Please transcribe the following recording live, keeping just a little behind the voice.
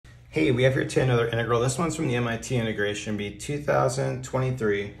Hey, we have here today another integral. This one's from the MIT Integration Bee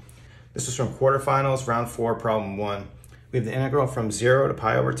 2023. This is from Quarterfinals, round 4, problem 1. We have the integral from 0 to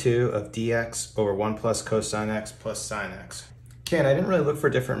pi over 2 of dx over 1 plus cosine x plus sine x. Okay, and I didn't really look for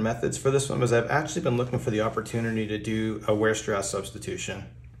different methods for this one because I've actually been looking for the opportunity to do a Weierstrass substitution.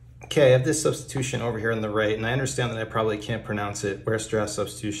 Okay, I have this substitution over here on the right, and I understand that I probably can't pronounce it, Weierstrass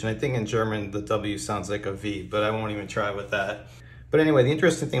substitution. I think in German the W sounds like a V, but I won't even try with that. But anyway, the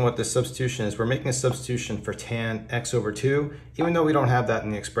interesting thing about this substitution is we're making a substitution for tan x over 2, even though we don't have that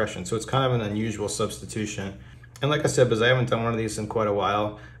in the expression. So it's kind of an unusual substitution. And like I said, because I haven't done one of these in quite a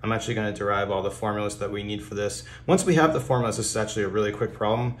while, I'm actually going to derive all the formulas that we need for this. Once we have the formulas, this is actually a really quick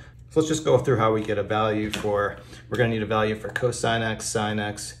problem. So let's just go through how we get a value for, we're going to need a value for cosine x, sine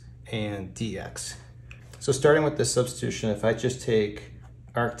x, and dx. So starting with this substitution, if I just take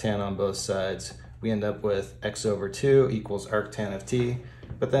arctan on both sides, we end up with x over 2 equals arctan of t.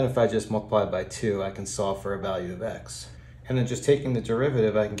 But then if I just multiply by 2, I can solve for a value of x. And then just taking the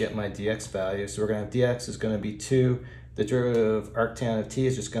derivative, I can get my dx value. So we're going to have dx is going to be 2. The derivative of arctan of t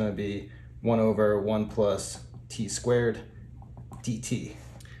is just going to be 1 over 1 plus t squared dt.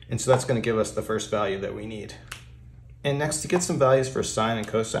 And so that's going to give us the first value that we need. And next, to get some values for sine and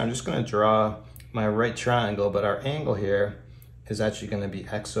cosine, I'm just going to draw my right triangle, but our angle here is actually going to be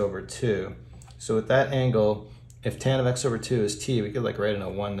x over 2. So with that angle, if tan of x over 2 is t, we could like write in a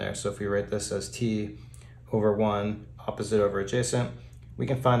 1 there. So if we write this as t over 1, opposite over adjacent, we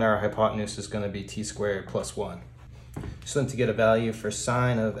can find our hypotenuse is going to be t squared plus 1. So then to get a value for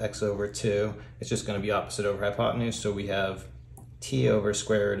sine of x over 2, it's just going to be opposite over hypotenuse. So we have t over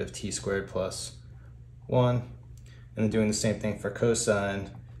square root of t squared plus 1. And then doing the same thing for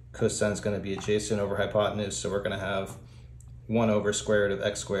cosine. Cosine is going to be adjacent over hypotenuse. So we're going to have 1 over square root of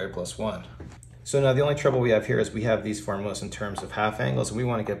x squared plus 1. So now the only trouble we have here is we have these formulas in terms of half angles, and we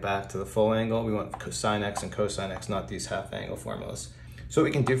want to get back to the full angle. We want sine x and cosine x, not these half angle formulas. So what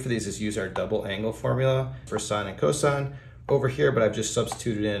we can do for these is use our double angle formula for sine and cosine over here, but I've just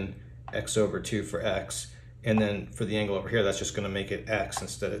substituted in x over 2 for x. And then for the angle over here, that's just going to make it x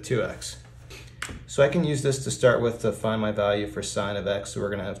instead of 2x. So I can use this to start with to find my value for sine of x. So we're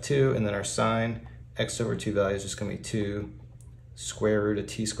going to have 2, and then our sine x over 2 value is just going to be 2 square root of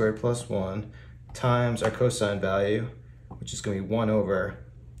t squared plus 1 times our cosine value, which is going to be 1 over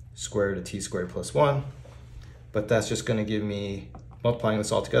square root of t squared plus 1. But that's just going to give me, multiplying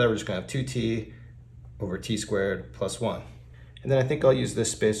this all together, we're just going to have 2t over t squared plus 1. And then I think I'll use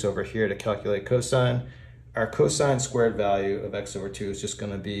this space over here to calculate cosine. Our cosine squared value of x over 2 is just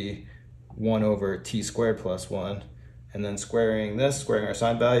going to be 1 over t squared plus 1. And then squaring this, squaring our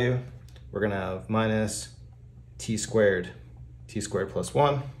sine value, we're going to have minus t squared plus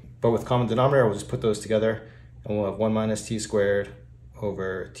 1. But with common denominator, we'll just put those together, and we'll have 1 minus t squared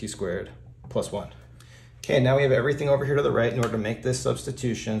over t squared plus 1. Okay, now we have everything over here to the right in order to make this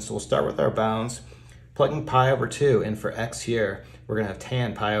substitution. So we'll start with our bounds. Plugging pi over 2 in for x here, we're going to have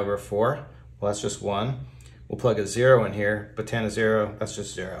tan pi over 4. Well, that's just 1. We'll plug a 0 in here, but tan of 0, that's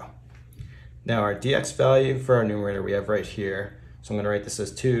just 0. Now our dx value for our numerator we have right here. So I'm going to write this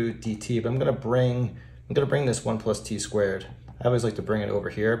as 2 dt, but I'm going to bring this 1 plus t squared. I always like to bring it over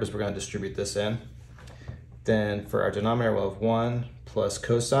here because we're going to distribute this in. Then for our denominator, we'll have 1 plus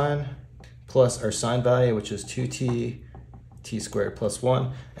cosine plus our sine value, which is 2t t squared plus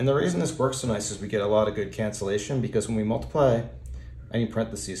 1. And the reason this works so nice is we get a lot of good cancellation, because when we multiply, I need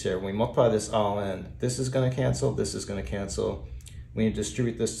parentheses here, when we multiply this all in, this is going to cancel, this is going to cancel. We need to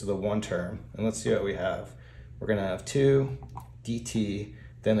distribute this to the 1 term. And let's see what we have. We're going to have 2 dt,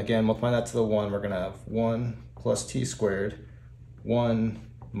 then again, multiply that to the 1, we're going to have 1 plus t squared, 1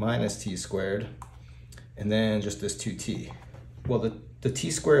 minus t squared, and then just this 2t. Well, the t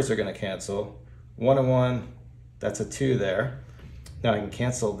squares are going to cancel. 1 and 1, that's a 2 there. Now I can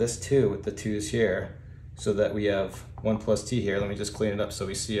cancel this 2 with the 2's here, so that we have 1 plus t here. Let me just clean it up so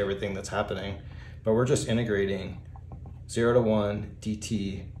we see everything that's happening. But we're just integrating 0 to 1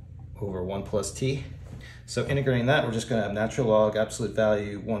 dt over 1 plus t. So integrating that, we're just going to have natural log absolute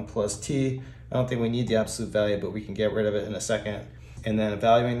value 1 plus t. I don't think we need the absolute value, but we can get rid of it in a second. And then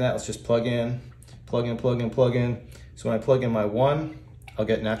evaluating that, let's just plug in. So when I plug in my 1, I'll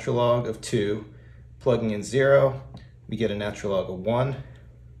get natural log of 2. Plugging in 0, we get a natural log of 1.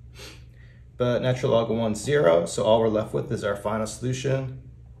 But natural log of 1 is 0, so all we're left with is our final solution,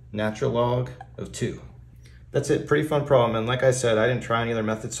 natural log of 2. That's it, pretty fun problem. And like I said, I didn't try any other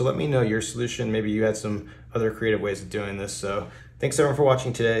methods, so let me know your solution. Maybe you had some other creative ways of doing this. So thanks everyone for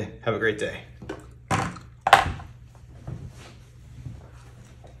watching today. Have a great day.